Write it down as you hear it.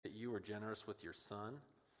generous with your Son.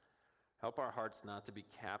 Help our hearts not to be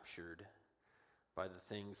captured by the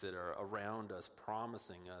things that are around us,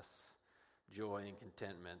 promising us joy and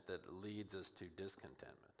contentment that leads us to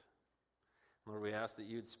discontentment. Lord, we ask that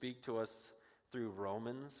you'd speak to us through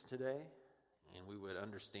Romans today, and we would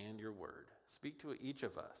understand your word. Speak to each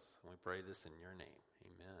of us, and we pray this in your name.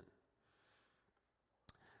 Amen.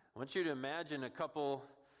 I want you to imagine a couple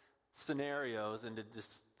scenarios and to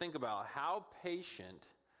just think about how patient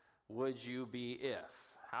would you be if?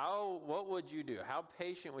 What would you do? How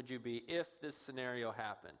patient would you be if this scenario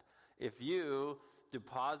happened? If you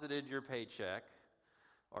deposited your paycheck,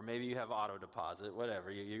 or maybe you have auto deposit, whatever,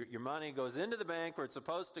 your money goes into the bank where it's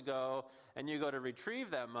supposed to go, and you go to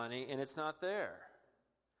retrieve that money, and it's not there.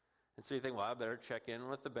 And so you think, well, I better check in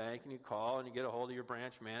with the bank, and you call, and you get a hold of your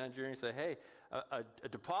branch manager, and you say, hey, a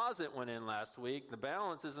deposit went in last week, the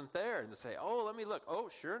balance isn't there. And they say, oh, let me look. Oh,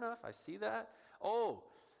 sure enough, I see that. Oh,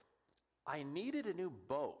 I needed a new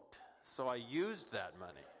boat, so I used that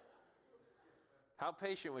money. How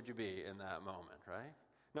patient would you be in that moment, right?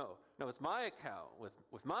 No, it's my account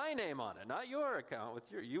with my name on it, not your account with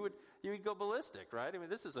your. You would go ballistic, right? I mean,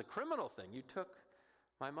 this is a criminal thing. You took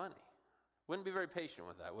my money. Wouldn't be very patient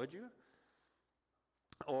with that, would you?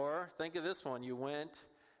 Or think of this one. You went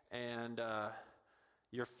and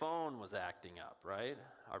your phone was acting up, right?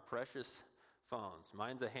 Our precious phones.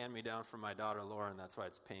 Mine's a hand-me-down from my daughter Laura, and that's why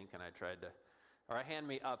it's pink, and a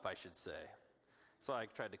hand-me-up, I should say. So I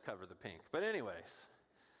tried to cover the pink. But anyways,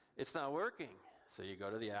 it's not working. So you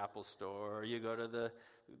go to the Apple store, or you go to the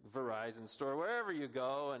Verizon store, wherever you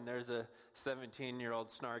go, and there's a 17-year-old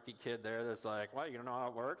snarky kid there that's like, well, you don't know how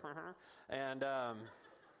it works? And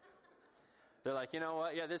they're like, you know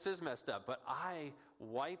what? Yeah, this is messed up, but I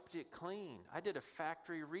wiped it clean. I did a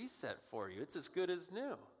factory reset for you. It's as good as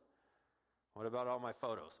new. What about all my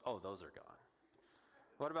photos? Oh, those are gone.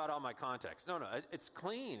 What about all my contacts? No, it's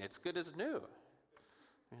clean. It's good as new.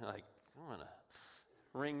 You're like, I'm going to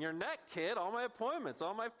wring your neck, kid. All my appointments,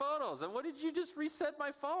 all my photos. And what did you just reset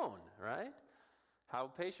my phone, right? How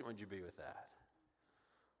patient would you be with that?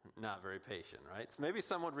 Not very patient, right? So maybe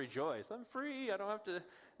some would rejoice. I'm free. I don't have to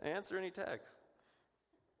answer any texts.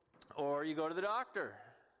 Or you go to the doctor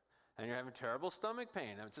and you're having terrible stomach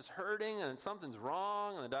pain. It's just hurting and something's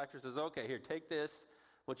wrong. And the doctor says, okay, here, take this.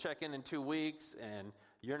 We'll check in 2 weeks, and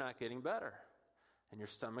you're not getting better. And your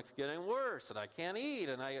stomach's getting worse, and I can't eat,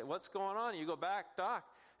 and what's going on? And you go back, doc,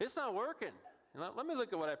 it's not working. Let me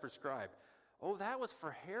look at what I prescribed. Oh, that was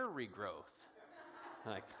for hair regrowth.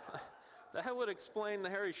 Like, that would explain the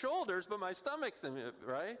hairy shoulders, but my stomach's in it,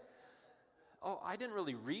 right? Oh, I didn't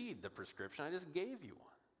really read the prescription. I just gave you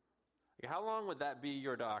one. Like, how long would that be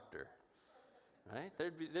your doctor? Right?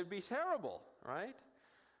 They'd be terrible, right?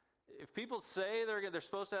 If people say they're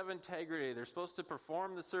supposed to have integrity, they're supposed to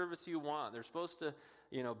perform the service you want, they're supposed to,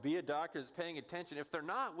 be a doctor that's paying attention. If they're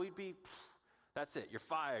not, we'd be, that's it. You're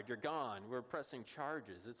fired. You're gone. We're pressing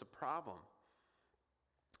charges. It's a problem.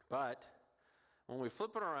 But when we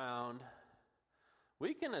flip it around,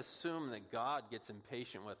 we can assume that God gets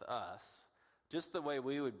impatient with us just the way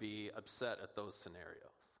we would be upset at those scenarios.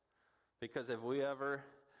 Because have we ever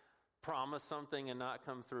promised something and not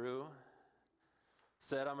come through?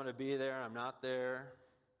 Said I'm going to be there, I'm not there.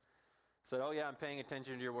 Said, oh yeah, I'm paying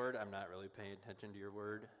attention to your word. I'm not really paying attention to your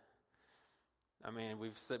word. I mean,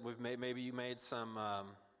 maybe you made some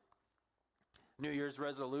New Year's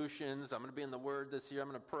resolutions. I'm going to be in the word this year. I'm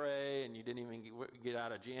going to pray, and you didn't even get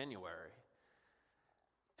out of January.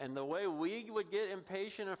 And the way we would get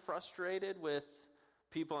impatient and frustrated with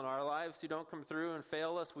people in our lives who don't come through and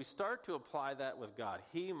fail us, we start to apply that with God.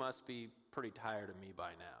 He must be pretty tired of me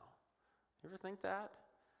by now. You ever think that?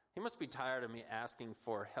 He must be tired of me asking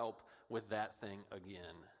for help with that thing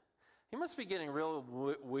again. He must be getting real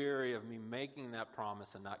weary of me making that promise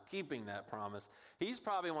and not keeping that promise. He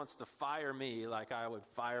probably wants to fire me like I would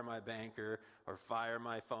fire my banker or fire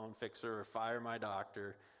my phone fixer or fire my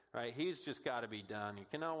doctor, right? He's just got to be done.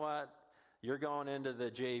 You know what? You're going into the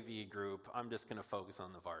JV group. I'm just going to focus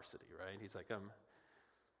on the varsity, right? He's like,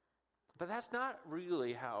 But that's not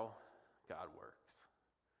really how God works.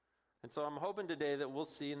 And so I'm hoping today that we'll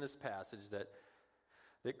see in this passage that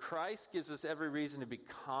Christ gives us every reason to be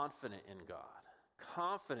confident in God.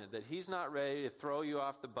 Confident that he's not ready to throw you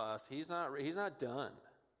off the bus. He's not done.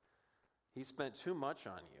 He spent too much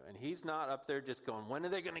on you. And he's not up there just going, when are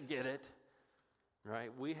they going to get it? Right?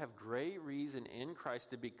 We have great reason in Christ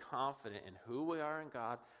to be confident in who we are in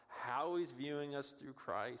God, how he's viewing us through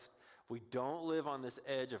Christ. We don't live on this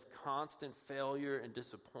edge of constant failure and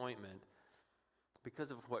disappointment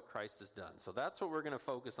because of what Christ has done. So that's what we're going to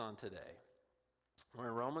focus on today. We're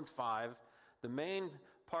in Romans 5. The main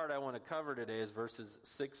part I want to cover today is verses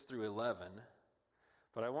 6 through 11.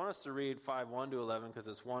 But I want us to read 5:1 to 11 because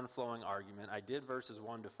it's one flowing argument. I did verses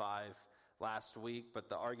 1 to 5 last week, but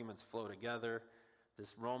the arguments flow together.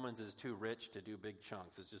 This Romans is too rich to do big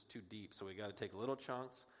chunks. It's just too deep, so we got to take little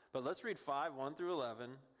chunks. But let's read 5:1 through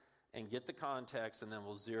 11 and get the context, and then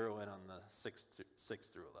we'll zero in on the 6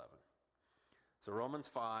 through 11. So Romans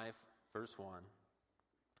 5, verse 1.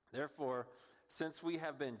 Therefore, since we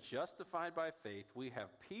have been justified by faith, we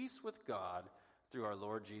have peace with God through our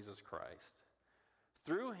Lord Jesus Christ.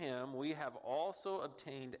 Through him we have also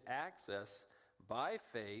obtained access by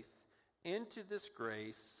faith into this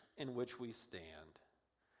grace in which we stand,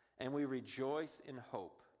 and we rejoice in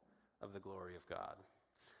hope of the glory of God.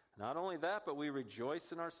 Not only that, but we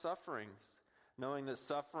rejoice in our sufferings, knowing that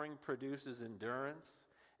suffering produces endurance,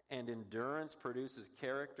 and endurance produces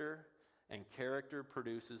character, and character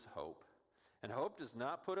produces hope. And hope does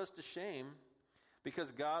not put us to shame,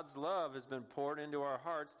 because God's love has been poured into our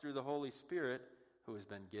hearts through the Holy Spirit who has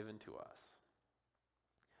been given to us.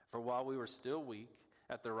 For while we were still weak,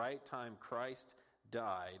 at the right time Christ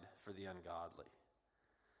died for the ungodly.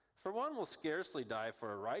 For one will scarcely die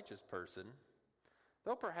for a righteous person,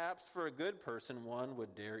 though perhaps for a good person one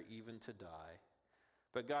would dare even to die.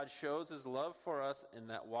 But God shows his love for us in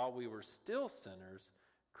that while we were still sinners,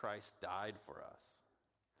 Christ died for us.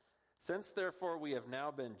 Since therefore we have now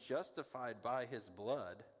been justified by his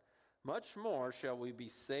blood, much more shall we be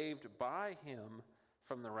saved by him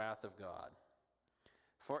from the wrath of God.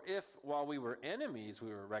 For if, while we were enemies, we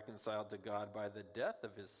were reconciled to God by the death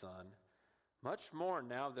of his Son, much more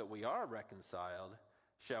now that we are reconciled,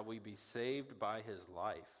 shall we be saved by his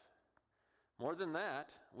life. More than that,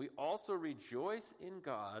 we also rejoice in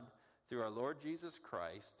God through our Lord Jesus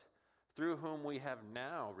Christ, through whom we have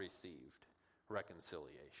now received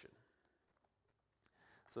reconciliation.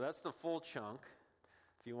 So that's the full chunk.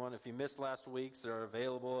 If you missed last week's, they're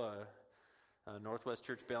available. Northwest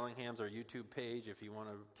Church Bellingham's our YouTube page if you want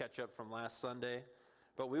to catch up from last Sunday.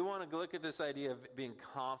 But we want to look at this idea of being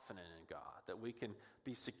confident in God, that we can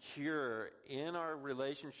be secure in our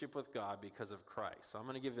relationship with God because of Christ. So I'm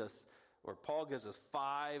going to give us, or Paul gives us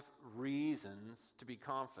 5 reasons to be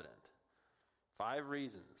confident. 5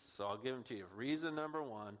 reasons. So I'll give them to you. Reason number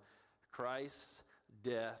 1, Christ's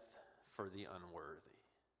death for the unworthy.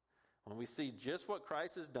 When we see just what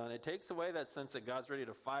Christ has done, it takes away that sense that God's ready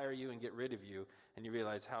to fire you and get rid of you, and you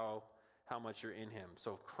realize how much you're in him.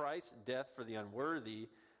 So Christ's death for the unworthy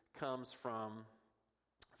comes from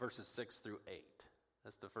verses 6 through 8.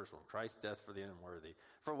 That's the first one. Christ's death for the unworthy.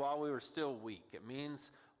 For while we were still weak, it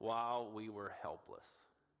means while we were helpless,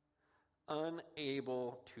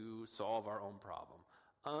 unable to solve our own problem,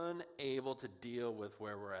 unable to deal with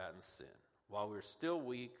where we're at in sin. While we're still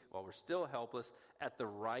weak, while we're still helpless, at the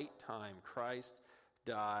right time, Christ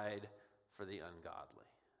died for the ungodly.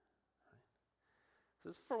 Right?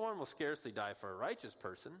 Says, for one will scarcely die for a righteous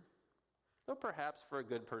person, though perhaps for a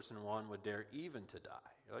good person one would dare even to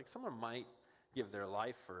die. Like someone might give their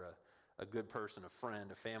life for a good person, a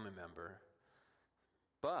friend, a family member.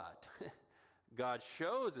 But God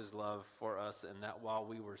shows his love for us in that while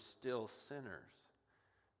we were still sinners,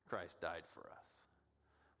 Christ died for us.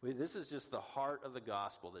 This is just the heart of the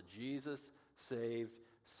gospel, that Jesus saved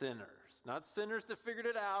sinners. Not sinners that figured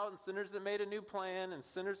it out, and sinners that made a new plan, and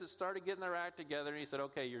sinners that started getting their act together, and he said,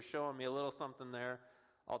 okay, you're showing me a little something there,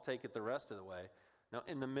 I'll take it the rest of the way. No,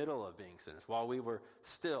 in the middle of being sinners, while we were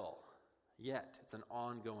still, yet, it's an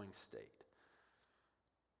ongoing state.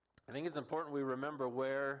 I think it's important we remember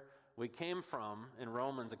where we came from in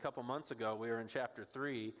Romans a couple months ago. We were in chapter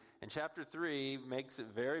 3, and chapter 3 makes it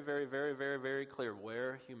very, very, very, very, very clear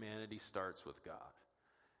where humanity starts with God.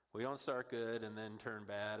 We don't start good and then turn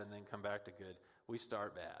bad and then come back to good. We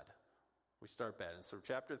start bad. We start bad. And so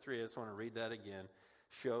chapter 3, I just want to read that again,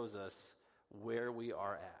 shows us where we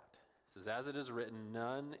are at. It says, as it is written,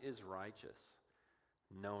 none is righteous.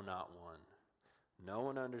 No, not one. No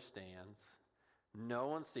one understands. No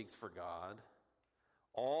one seeks for God.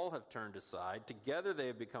 All have turned aside. Together they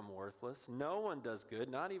have become worthless. No one does good,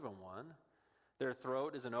 not even one. Their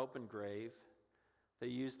throat is an open grave. They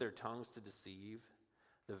use their tongues to deceive.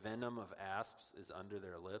 The venom of asps is under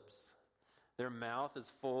their lips. Their mouth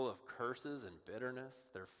is full of curses and bitterness.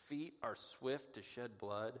 Their feet are swift to shed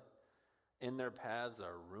blood. In their paths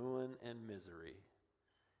are ruin and misery.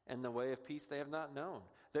 And the way of peace they have not known.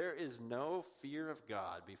 There is no fear of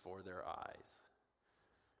God before their eyes.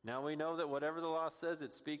 Now we know that whatever the law says,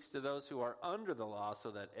 it speaks to those who are under the law, so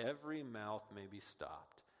that every mouth may be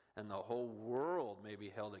stopped, and the whole world may be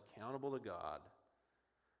held accountable to God.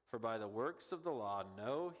 For by the works of the law,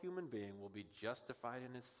 no human being will be justified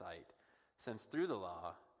in his sight, since through the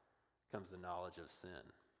law comes the knowledge of sin.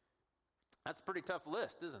 That's a pretty tough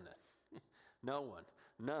list, isn't it? No one,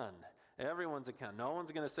 none. Everyone's account. No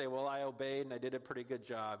one's going to say, well, I obeyed and I did a pretty good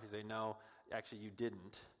job. You say, no, actually you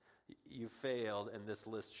didn't. You failed, and this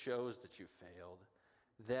list shows that you failed.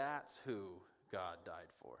 That's who God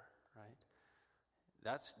died for, right?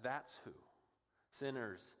 That's who.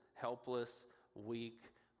 Sinners, helpless, weak,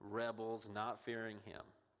 rebels, not fearing him.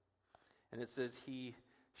 And it says he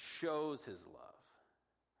shows his love.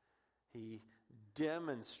 He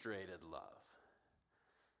demonstrated love.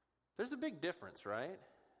 There's a big difference, right?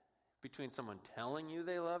 Between someone telling you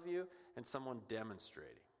they love you and someone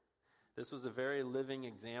demonstrating. This was a very living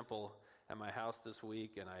example at my house this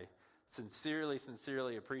week, and I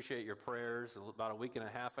sincerely appreciate your prayers. About a week and a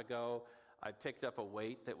half ago, I picked up a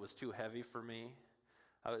weight that was too heavy for me.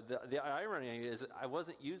 The irony is I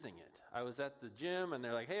wasn't using it. I was at the gym, and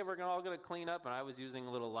they're like, hey, we're all going to clean up, and I was using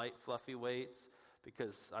little light, fluffy weights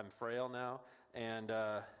because I'm frail now.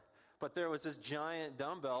 But there was this giant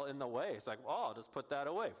dumbbell in the way. It's like, oh, I'll just put that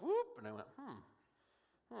away. Whoop! And I went,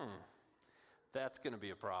 that's going to be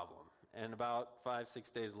a problem. And about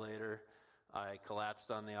 5-6 days later, I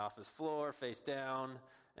collapsed on the office floor, face down,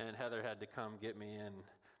 and Heather had to come get me, and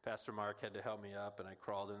Pastor Mark had to help me up, and I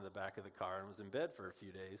crawled into the back of the car and was in bed for a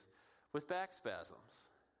few days with back spasms.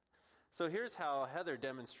 So here's how Heather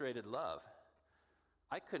demonstrated love.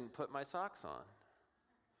 I couldn't put my socks on.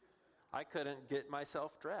 I couldn't get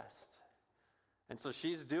myself dressed. And so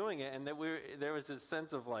she's doing it, and there was this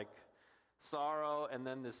sense of like sorrow, and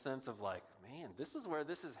then this sense of like, man, this is where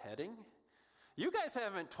this is heading? You guys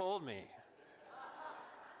haven't told me.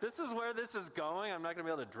 This is where this is going. I'm not going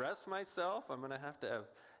to be able to dress myself. I'm going to have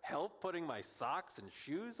help putting my socks and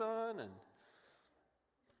shoes on. And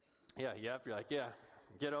you're like,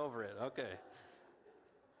 get over it. Okay.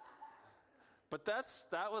 But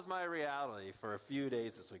that was my reality for a few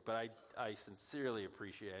days this week. But I sincerely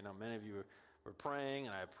appreciate it. I know many of you were praying,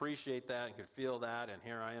 and I appreciate that and could feel that. And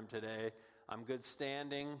here I am today. I'm good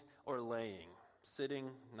standing or laying. Sitting,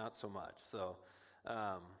 not so much. So,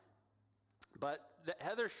 but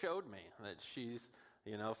Heather showed me that she's,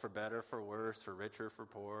 for better, for worse, for richer, for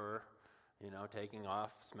poorer, taking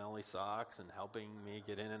off smelly socks and helping me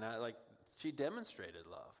get in and out. Like, she demonstrated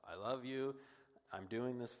love. I love you. I'm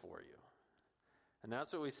doing this for you. And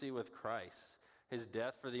that's what we see with Christ. His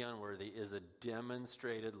death for the unworthy is a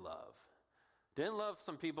demonstrated love. Didn't love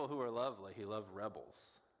some people who were lovely. He loved rebels.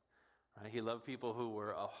 Right? He loved people who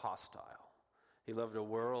were hostile. He loved a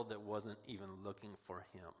world that wasn't even looking for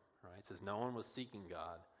him. Right? It says no one was seeking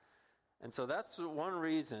God. And so that's one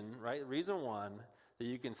reason, right? Reason one, that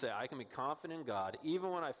you can say, I can be confident in God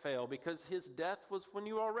even when I fail, because his death was when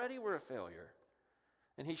you already were a failure.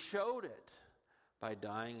 And he showed it by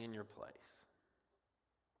dying in your place.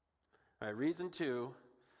 All right, reason two,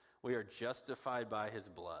 we are justified by his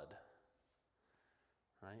blood.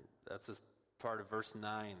 Right? That's this part of verse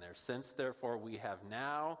 9 there. Since therefore we have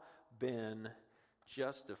now been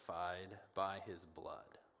justified by his blood.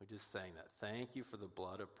 We just sang that. Thank you for the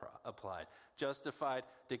blood applied. Justified,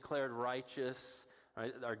 declared righteous,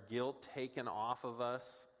 right? Our guilt taken off of us.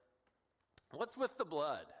 What's with the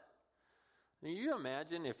blood? Can you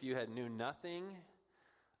imagine if you had knew nothing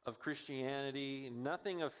of Christianity,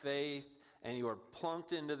 nothing of faith, and you were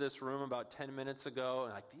plunked into this room about 10 minutes ago,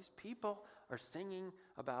 and like, these people are singing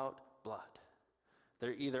about blood.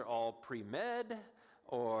 They're either all pre-med,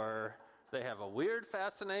 or they have a weird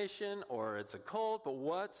fascination, or it's a cult, but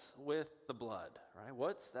what's with the blood, right?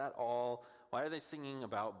 What's that all? Why are they singing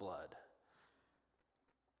about blood?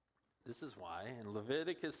 This is why. In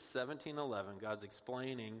Leviticus 17:11, God's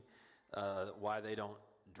explaining why they don't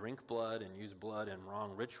drink blood and use blood in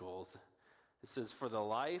wrong rituals. It says, for the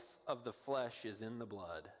life of the flesh is in the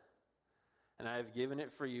blood, and I have given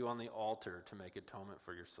it for you on the altar to make atonement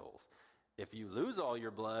for your souls. If you lose all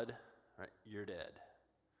your blood, right, you're dead.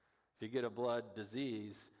 If you get a blood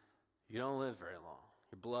disease, you don't live very long.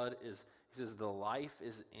 Your blood is, he says, the life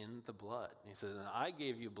is in the blood. And he says, and I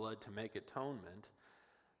gave you blood to make atonement,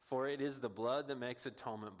 for it is the blood that makes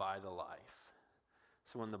atonement by the life.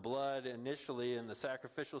 So when the blood initially in the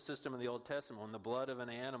sacrificial system of the Old Testament, when the blood of an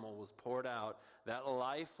animal was poured out, that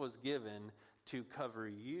life was given to cover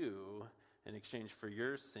you in exchange for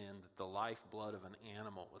your sin, that the lifeblood of an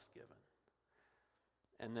animal was given.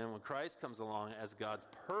 And then when Christ comes along as God's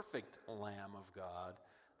perfect Lamb of God,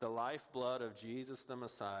 the lifeblood of Jesus the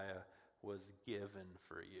Messiah was given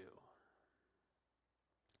for you.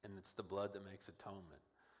 And it's the blood that makes atonement.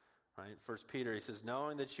 Right? 1 Peter, he says,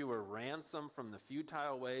 knowing that you were ransomed from the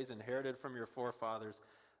futile ways inherited from your forefathers,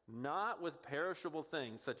 not with perishable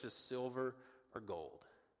things such as silver or gold,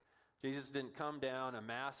 Jesus didn't come down,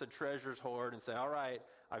 amass a treasures hoard, and say, all right,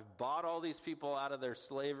 I've bought all these people out of their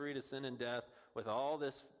slavery to sin and death with all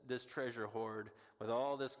this treasure hoard, with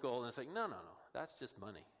all this gold. And it's like, no, that's just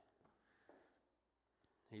money.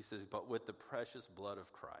 He says, but with the precious blood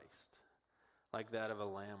of Christ, like that of a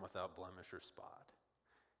lamb without blemish or spot.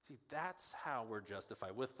 See, that's how we're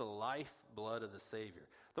justified, with the life blood of the Savior,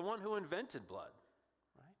 the one who invented blood,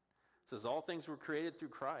 right? It says all things were created through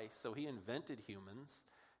Christ, so he invented humans.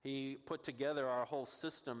 He put together our whole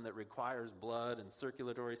system that requires blood and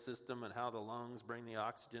circulatory system and how the lungs bring the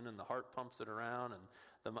oxygen and the heart pumps it around.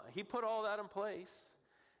 And he put all that in place,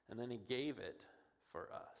 and then he gave it for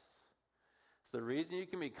us. So the reason you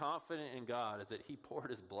can be confident in God is that he poured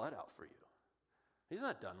his blood out for you. He's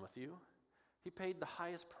not done with you. He paid the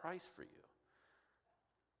highest price for you.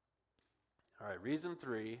 All right, reason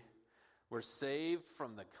 3, we're saved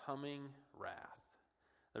from the coming wrath.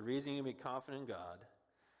 The reason you can be confident in God.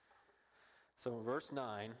 So in verse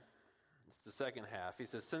 9, it's the second half. He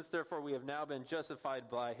says, since therefore we have now been justified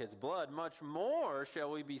by his blood, much more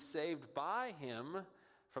shall we be saved by him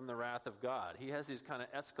from the wrath of God. He has these kind of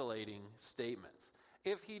escalating statements.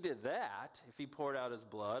 If he did that, if he poured out his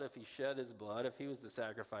blood, if he shed his blood, if he was the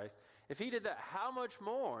sacrifice, if he did that, how much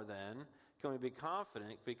more then can we be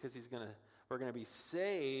confident because we're going to be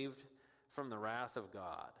saved from the wrath of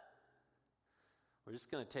God? We're just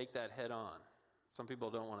going to take that head on. Some people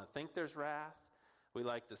don't want to think there's wrath. We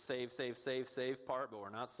like the save part, but we're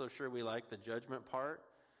not so sure we like the judgment part.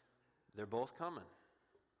 They're both coming.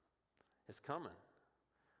 It's coming.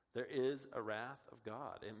 There is a wrath of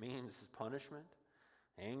God. It means punishment,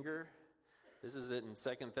 anger. This is it in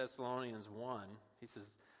 2 Thessalonians 1. He says,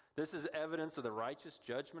 this is evidence of the righteous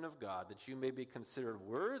judgment of God, that you may be considered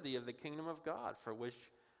worthy of the kingdom of God, for which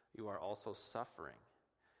you are also suffering.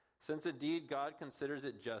 Since indeed God considers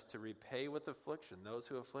it just to repay with affliction those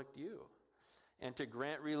who afflict you, and to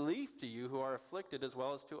grant relief to you who are afflicted as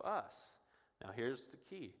well as to us. Now here's the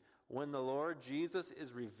key. When the Lord Jesus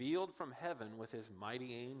is revealed from heaven with his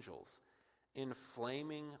mighty angels, in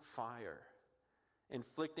flaming fire,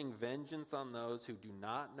 inflicting vengeance on those who do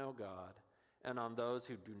not know God, and on those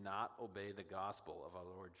who do not obey the gospel of our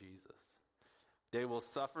Lord Jesus. They will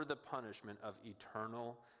suffer the punishment of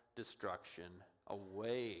eternal destruction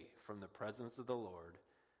away from the presence of the Lord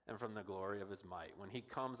and from the glory of his might, when he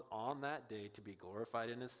comes on that day to be glorified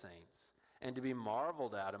in his saints and to be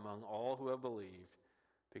marveled at among all who have believed,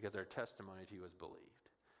 because their testimony to you is believed.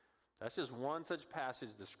 That's just one such passage.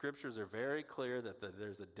 The scriptures are very clear that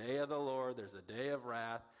there's a day of the Lord, there's a day of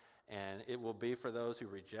wrath, and it will be for those who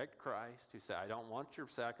reject Christ, who say, I don't want your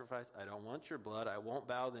sacrifice, I don't want your blood, I won't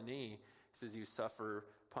bow the knee. He says you suffer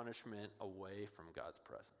punishment away from God's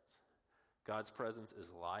presence. God's presence is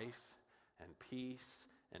life and peace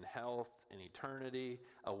and health and eternity.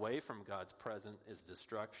 Away from God's presence is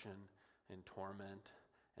destruction and torment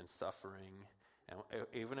and suffering. And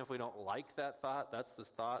even if we don't like that thought, that's the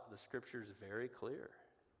thought. The scripture is very clear.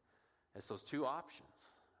 It's those two options,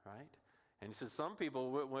 right? And he says some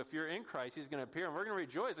people, if you're in Christ, he's going to appear and we're going to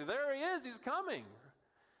rejoice. Like, there he is, he's coming.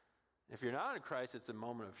 If you're not in Christ, it's a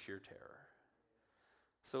moment of sheer terror.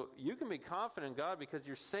 So you can be confident in God because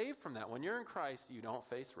you're saved from that. When you're in Christ, you don't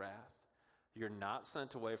face wrath. You're not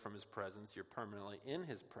sent away from his presence. You're permanently in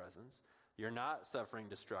his presence. You're not suffering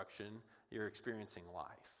destruction. You're experiencing life.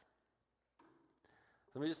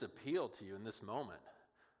 Let me just appeal to you in this moment.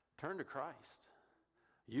 Turn to Christ.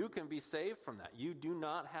 You can be saved from that. You do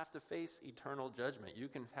not have to face eternal judgment. You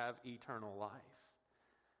can have eternal life.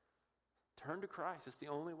 Turn to Christ. It's the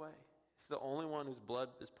only way. It's the only one whose blood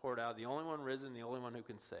is poured out, the only one risen, the only one who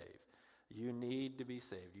can save. You need to be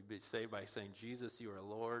saved. You be saved by saying, Jesus, you are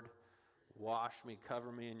Lord. Wash me,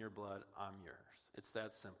 cover me in your blood. I'm yours. It's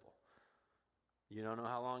that simple. You don't know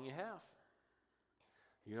how long you have.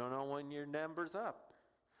 You don't know when your number's up.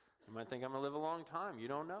 You might think I'm going to live a long time. You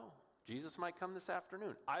don't know. Jesus might come this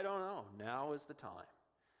afternoon. I don't know. Now is the time.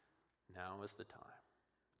 Now is the time.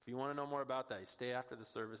 If you want to know more about that, stay after the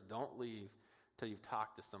service. Don't leave till you've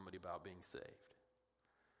talked to somebody about being saved.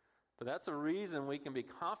 But that's a reason we can be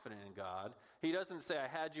confident in God. He doesn't say, I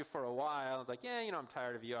had you for a while. It's like, yeah, I'm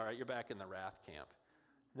tired of you. All right, you're back in the wrath camp.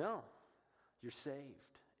 No, you're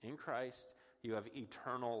saved. In Christ, you have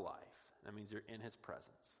eternal life. That means you're in his presence.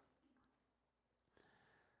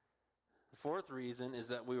 The fourth reason is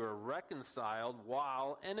that we were reconciled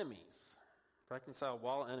while enemies. Reconciled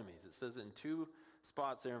while enemies. It says in two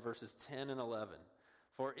spots there in verses 10 and 11.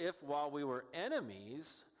 For if while we were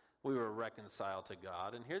enemies, we were reconciled to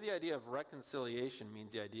God. And here the idea of reconciliation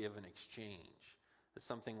means the idea of an exchange. That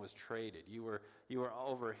something was traded. You were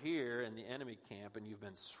over here in the enemy camp and you've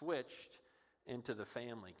been switched into the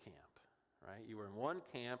family camp. right? You were in one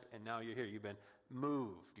camp, and now you're here. You've been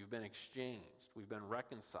moved. You've been exchanged. We've been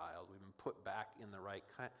reconciled. We've been put back in the right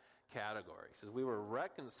category. He says we were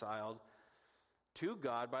reconciled to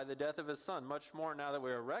God by the death of his Son. Much more now that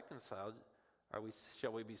we are reconciled,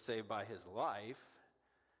 shall we be saved by his life.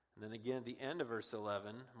 And then again at the end of verse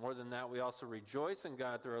 11, more than that, we also rejoice in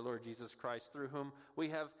God through our Lord Jesus Christ, through whom we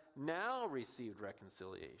have now received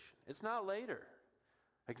reconciliation. It's not later.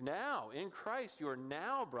 Like now, in Christ, you are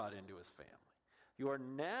now brought into his family. You are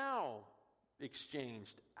now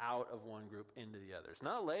exchanged out of one group into the other. It's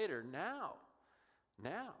not later, now.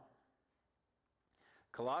 Now.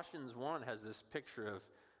 Colossians 1 has this picture of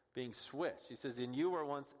being switched. He says, "And you were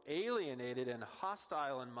once alienated and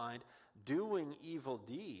hostile in mind, doing evil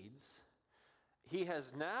deeds. He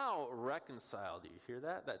has now reconciled you." Hear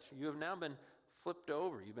that? That you have now been flipped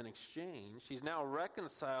over. You've been exchanged. He's now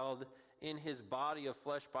reconciled in his body of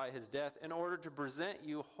flesh by his death in order to present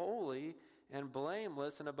you holy and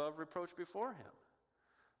blameless and above reproach before him.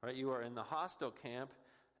 Right? You are in the hostile camp.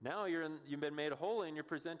 Now you've been made holy and you're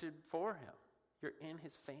presented for him. You're in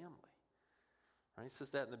his family. Right? He says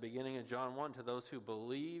that in the beginning of John 1, to those who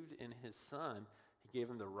believed in his Son, he gave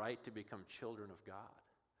them the right to become children of God.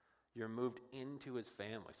 You're moved into his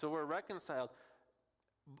family. So we're reconciled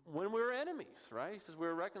when we were enemies, right? He says we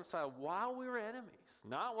were reconciled while we were enemies,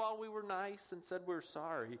 not while we were nice and said we're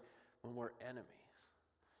sorry, when we're enemies.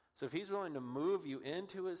 So if he's willing to move you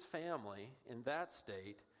into his family in that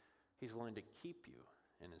state, he's willing to keep you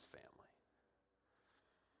in his family.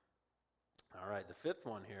 All right, the fifth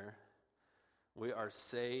one here, we are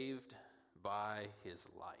saved by his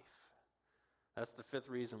life. That's the fifth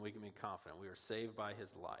reason we can be confident. We are saved by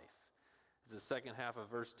his life. It's the second half of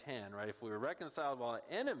verse 10, right? If we were reconciled while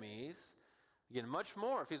enemies, again, much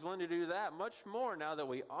more, if he's willing to do that, much more now that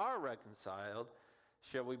we are reconciled,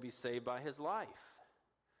 shall we be saved by his life.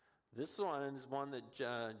 This one is one that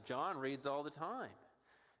John reads all the time.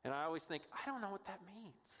 And I always think, I don't know what that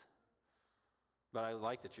means. But I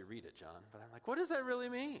like that you read it, John. But I'm like, what does that really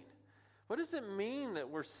mean? What does it mean that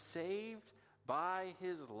we're saved by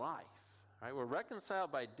his life? Right? We're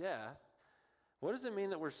reconciled by death. What does it mean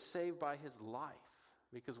that we're saved by his life?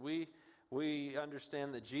 Because we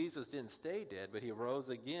understand that Jesus didn't stay dead, but he rose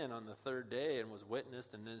again on the third day and was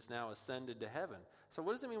witnessed and is now ascended to heaven. So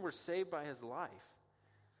what does it mean we're saved by his life?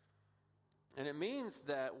 And it means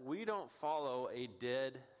that we don't follow a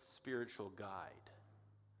dead spiritual guide.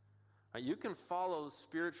 You can follow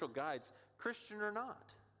spiritual guides, Christian or not.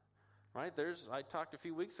 Right? I talked a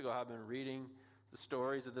few weeks ago how I've been reading the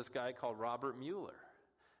stories of this guy called Robert Mueller.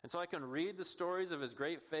 And so I can read the stories of his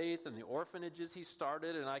great faith and the orphanages he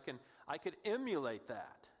started, and I could emulate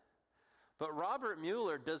that. But Robert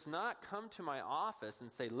Mueller does not come to my office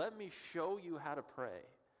and say, let me show you how to pray.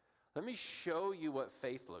 Let me show you what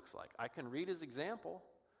faith looks like. I can read his example.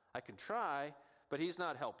 I can try, but he's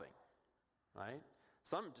not helping. Right?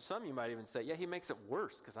 Some you might even say, yeah, he makes it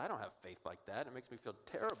worse because I don't have faith like that. It makes me feel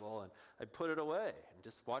terrible, and I put it away and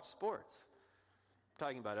just watch sports. I'm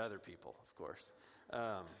talking about other people, of course.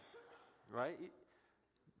 Right?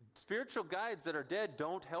 Spiritual guides that are dead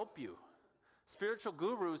don't help you. Spiritual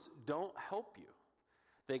gurus don't help you.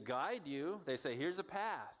 They guide you. They say, here's a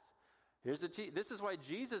path. This is why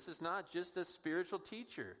Jesus is not just a spiritual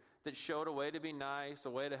teacher that showed a way to be nice, a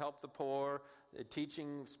way to help the poor,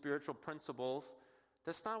 teaching spiritual principles.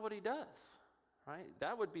 That's not what he does, right?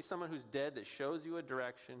 That would be someone who's dead that shows you a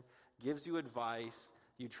direction, gives you advice,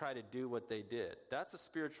 you try to do what they did. That's a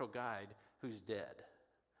spiritual guide who's dead.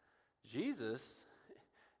 Jesus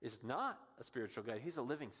is not a spiritual guide. He's a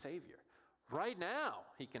living Savior. Right now,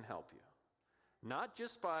 he can help you. Not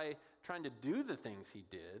just by trying to do the things he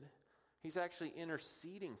did. He's actually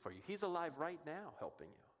interceding for you. He's alive right now helping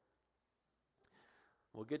you.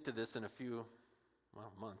 We'll get to this in a few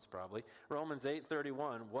months probably. Romans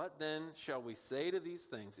 8:31, what then shall we say to these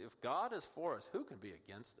things? If God is for us, who can be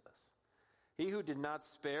against us? He who did not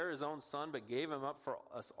spare his own Son, but gave him up for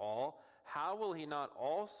us all, how will he not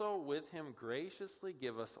also with him graciously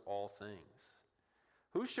give us all things?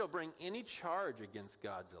 Who shall bring any charge against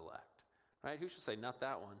God's elect? Right? Who shall say, not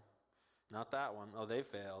that one, not that one. Oh, they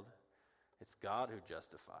failed. It's God who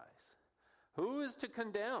justifies. Who is to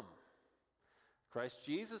condemn? Christ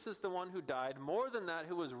Jesus is the one who died, more than that,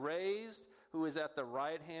 who was raised, who is at the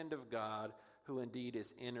right hand of God, who indeed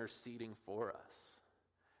is interceding for us.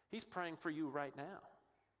 He's praying for you right now.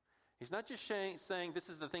 He's not just saying this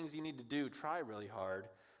is the things you need to do, try really hard.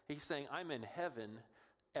 He's saying, I'm in heaven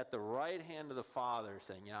at the right hand of the Father,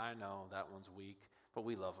 saying, yeah, I know that one's weak, but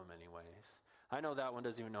we love him anyways. I know that one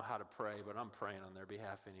doesn't even know how to pray, but I'm praying on their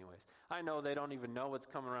behalf anyways. I know they don't even know what's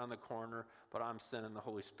coming around the corner, but I'm sending the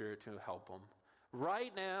Holy Spirit to help them.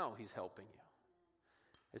 Right now, he's helping you.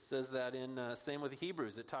 It says that in, same with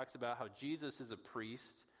Hebrews, it talks about how Jesus is a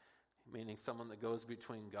priest, meaning someone that goes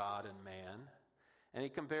between God and man. And he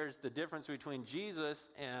compares the difference between Jesus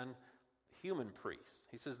and human priests.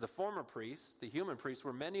 He says the former priests, the human priests,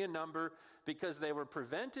 were many in number because they were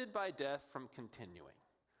prevented by death from continuing.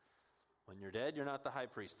 When you're dead, you're not the high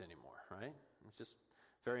priest anymore, right? It's just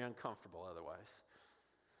very uncomfortable otherwise.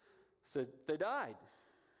 So they died.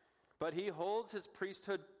 But he holds his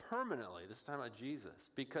priesthood permanently, this time about Jesus,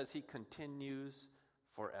 because he continues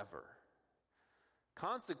forever.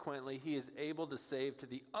 Consequently, he is able to save to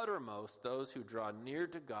the uttermost those who draw near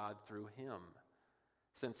to God through him,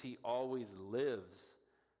 since he always lives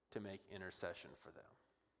to make intercession for them.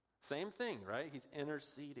 Same thing, right? He's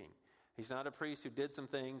interceding. He's not a priest who did some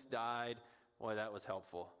things, died. Boy, that was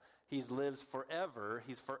helpful. He lives forever.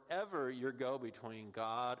 He's forever your go-between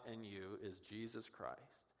God and you is Jesus Christ.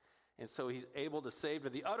 And so he's able to save to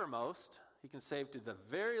the uttermost. He can save to the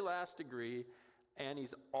very last degree, and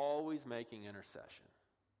he's always making intercession.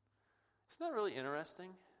 Isn't that really interesting?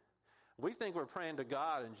 We think we're praying to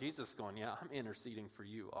God, and Jesus is going, yeah, I'm interceding for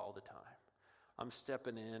you all the time. I'm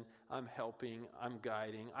stepping in, I'm helping, I'm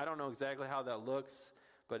guiding. I don't know exactly how that looks,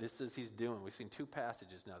 but it says he's doing. We've seen 2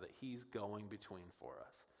 passages now that he's going between for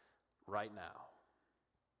us right now.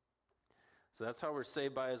 So that's how we're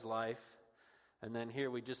saved by his life. And then here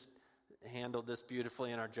we just handled this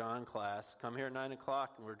beautifully in our John class. Come here at 9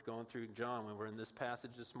 o'clock, and we're going through John when we're in this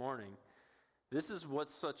passage this morning. This is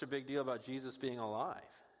what's such a big deal about Jesus being alive.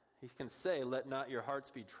 He can say, let not your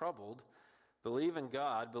hearts be troubled. Believe in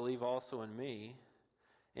God, believe also in me.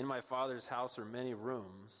 In my Father's house are many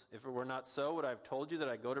rooms. If it were not so, would I have told you that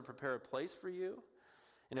I go to prepare a place for you?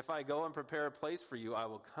 And if I go and prepare a place for you, I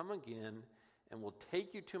will come again and will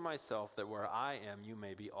take you to myself, that where I am, you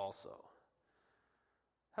may be also.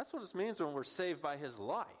 That's what it means when we're saved by his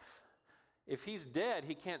life. If he's dead,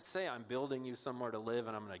 he can't say, I'm building you somewhere to live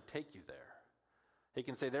and I'm going to take you there. He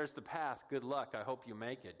can say, there's the path, good luck, I hope you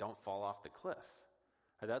make it, don't fall off the cliff.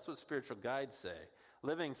 That's what spiritual guides say.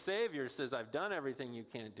 Living Savior says, I've done everything you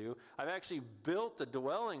can't do. I've actually built a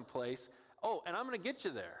dwelling place. Oh, and I'm going to get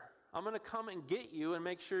you there. I'm going to come and get you and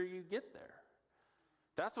make sure you get there.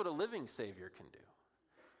 That's what a living Savior can do,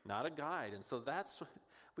 not a guide. And so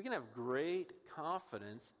we can have great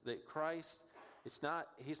confidence that Christ, he's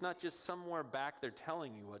not just somewhere back there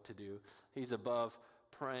telling you what to do. He's above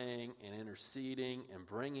praying and interceding and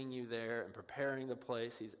bringing you there and preparing the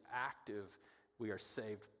place. He's active. We are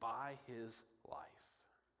saved by his life.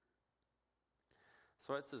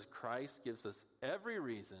 So it says Christ gives us every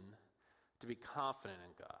reason to be confident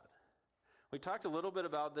in God. We talked a little bit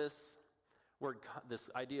about this word, this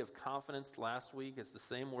idea of confidence last week. It's the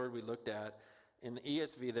same word we looked at. In the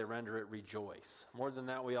ESV, they render it rejoice. More than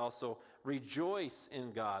that, we also rejoice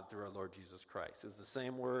in God through our Lord Jesus Christ. It's the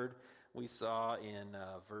same word we saw in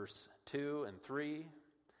verse 2 and 3,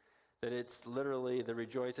 that it's literally the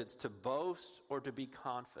rejoice. It's to boast or to be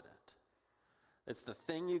confident. It's the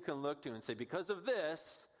thing you can look to and say, because of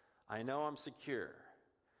this, I know I'm secure.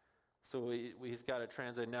 So he's got it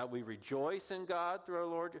translated now. We rejoice in God through our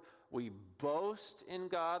Lord. We boast in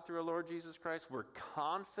God through our Lord Jesus Christ. We're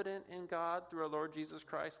confident in God through our Lord Jesus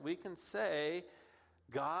Christ. We can say,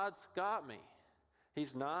 God's got me.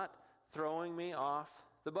 He's not throwing me off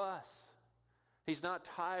the bus. He's not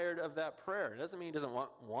tired of that prayer. It doesn't mean he doesn't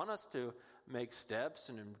want us to make steps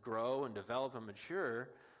and grow and develop and mature,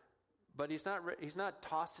 but he's not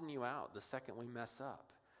tossing you out the second we mess up.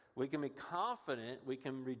 We can be confident, we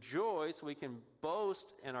can rejoice, we can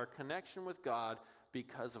boast in our connection with God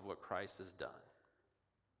because of what Christ has done.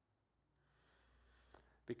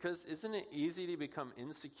 Because isn't it easy to become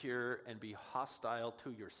insecure and be hostile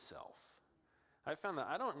to yourself? I found that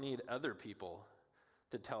I don't need other people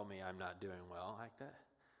to tell me I'm not doing well like that.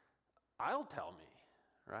 I'll tell me,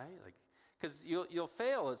 right? Because you'll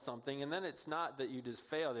fail at something, and then it's not that you just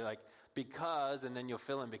fail. You're like, because, and then you'll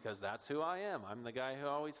fill in because that's who I am. I'm the guy who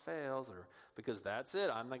always fails, or because that's it.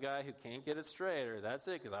 I'm the guy who can't get it straight, or that's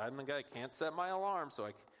it, because I'm the guy who can't set my alarm.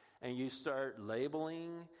 And you start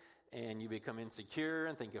labeling, and you become insecure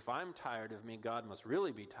and think, if I'm tired of me, God must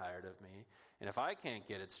really be tired of me. And if I can't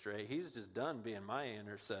get it straight, he's just done being my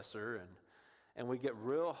intercessor. And we get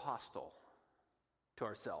real hostile to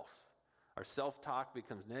ourselves. Our self-talk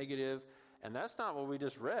becomes negative, and that's not what we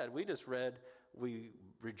just read. We just read, we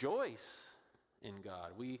rejoice in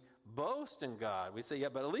God. We boast in God. We say, yeah,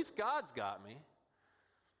 but at least God's got me.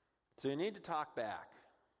 So you need to talk back.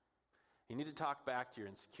 You need to talk back to your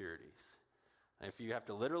insecurities. If you have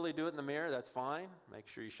to literally do it in the mirror, that's fine. Make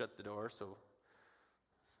sure you shut the door so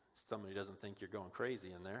somebody doesn't think you're going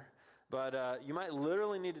crazy in there. But you might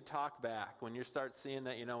literally need to talk back when you start seeing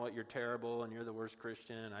that, you know what, you're terrible and you're the worst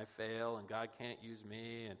Christian and I fail and God can't use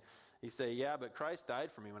me. And you say, yeah, but Christ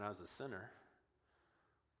died for me when I was a sinner.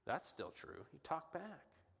 That's still true. You talk back.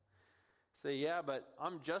 Say, yeah, but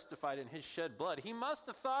I'm justified in his shed blood. He must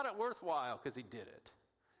have thought it worthwhile because he did it.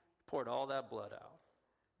 He poured all that blood out.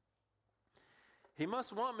 He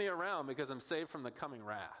must want me around because I'm saved from the coming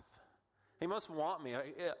wrath. He must want me.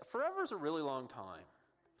 Forever is a really long time.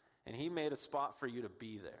 And he made a spot for you to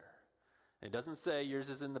be there. It doesn't say yours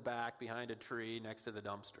is in the back behind a tree next to the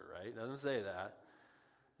dumpster, right? It doesn't say that.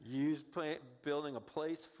 He's building a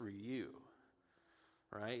place for you,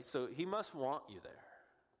 right? So he must want you there.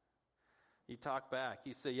 You talk back.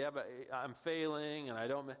 You say, yeah, but I'm failing and I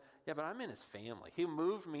don't... Yeah, but I'm in his family. He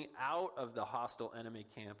moved me out of the hostile enemy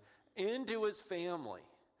camp into his family.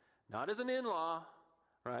 Not as an in-law,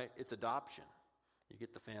 right? It's adoption. You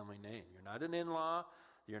get the family name. You're not an in-law.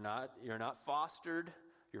 You're not fostered.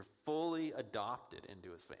 You're fully adopted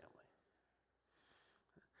into his family.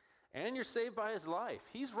 And you're saved by his life.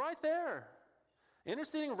 He's right there,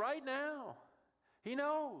 interceding right now. He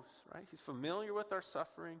knows, right? He's familiar with our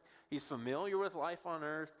suffering. He's familiar with life on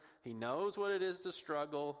earth. He knows what it is to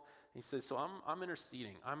struggle. He says, so I'm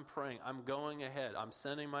interceding. I'm praying. I'm going ahead. I'm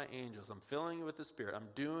sending my angels. I'm filling you with the Spirit. I'm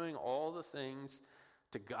doing all the things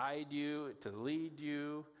to guide you, to lead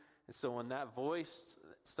you. And so when that voice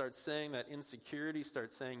starts saying, that insecurity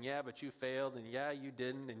starts saying, yeah, but you failed, and yeah, you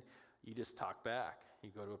didn't, and you just talk back. You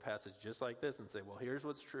go to a passage just like this and say, well, here's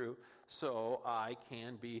what's true, so I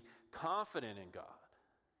can be confident in God.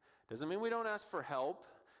 Doesn't mean we don't ask for help.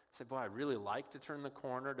 Say, boy, I'd really like to turn the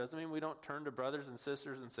corner. Doesn't mean we don't turn to brothers and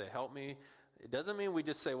sisters and say, help me. It doesn't mean we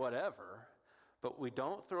just say whatever, but we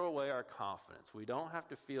don't throw away our confidence. We don't have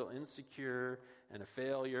to feel insecure and a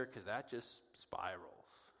failure because that just spirals.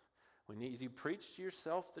 We need you preach to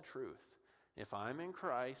yourself the truth. If I'm in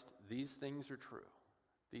Christ, these things are true.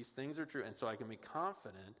 These things are true. And so I can be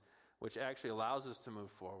confident, which actually allows us to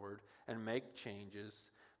move forward and make changes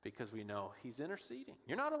because we know he's interceding.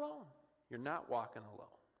 You're not alone. You're not walking alone.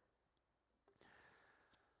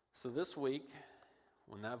 So this week,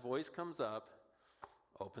 when that voice comes up,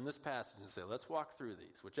 open this passage and say, let's walk through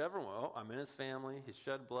these. Whichever one, oh, I'm in his family, he's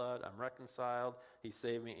shed blood, I'm reconciled, he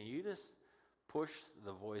saved me. And you just push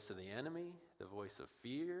the voice of the enemy, the voice of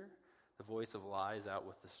fear, the voice of lies out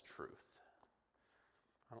with this truth.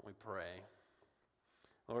 Why don't we pray?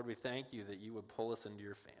 Lord, we thank you that you would pull us into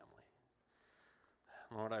your family.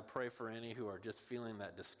 Lord, I pray for any who are just feeling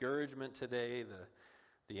that discouragement today,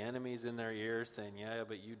 the enemy's in their ears saying, yeah,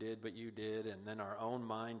 but you did, and then our own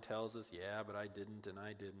mind tells us, yeah, but I didn't, and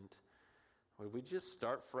I didn't. Would we just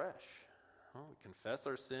start fresh? Well, we confess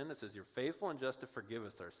our sin. It says you're faithful and just to forgive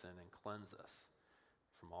us our sin and cleanse us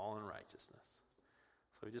from all unrighteousness.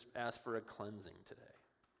 So we just ask for a cleansing today.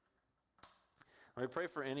 And we pray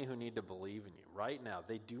for any who need to believe in you. Right now,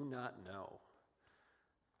 they do not know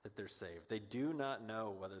that they're saved. They do not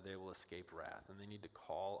know whether they will escape wrath, and they need to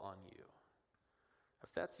call on you.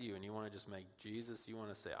 If that's you and you want to just make Jesus, you want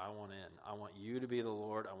to say, I want in. I want you to be the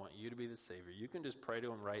Lord. I want you to be the Savior. You can just pray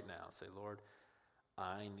to him right now. Say, Lord,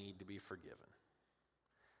 I need to be forgiven.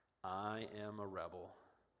 I am a rebel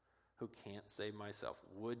who can't save myself.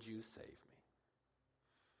 Would you save me?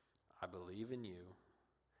 I believe in you.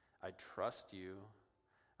 I trust you.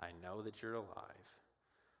 I know that you're alive.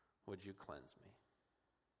 Would you cleanse me?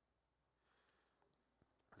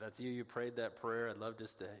 If that's you, you prayed that prayer, I'd love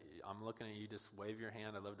just to, I'm looking at you, just wave your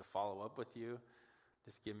hand. I'd love to follow up with you.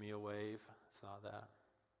 Just give me a wave. I saw that.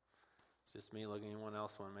 It's just me looking at anyone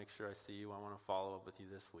else. I want to make sure I see you. I want to follow up with you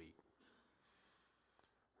this week.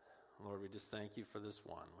 Lord, we just thank you for this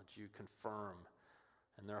one. Would you confirm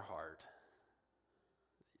in their heart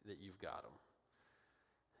that you've got them?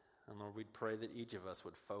 And Lord, we'd pray that each of us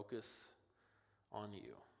would focus on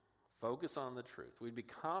you. Focus on the truth. We'd be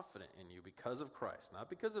confident in you because of Christ, not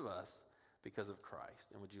because of us, because of Christ.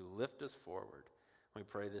 And would you lift us forward? We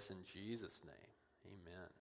pray this in Jesus' name. Amen.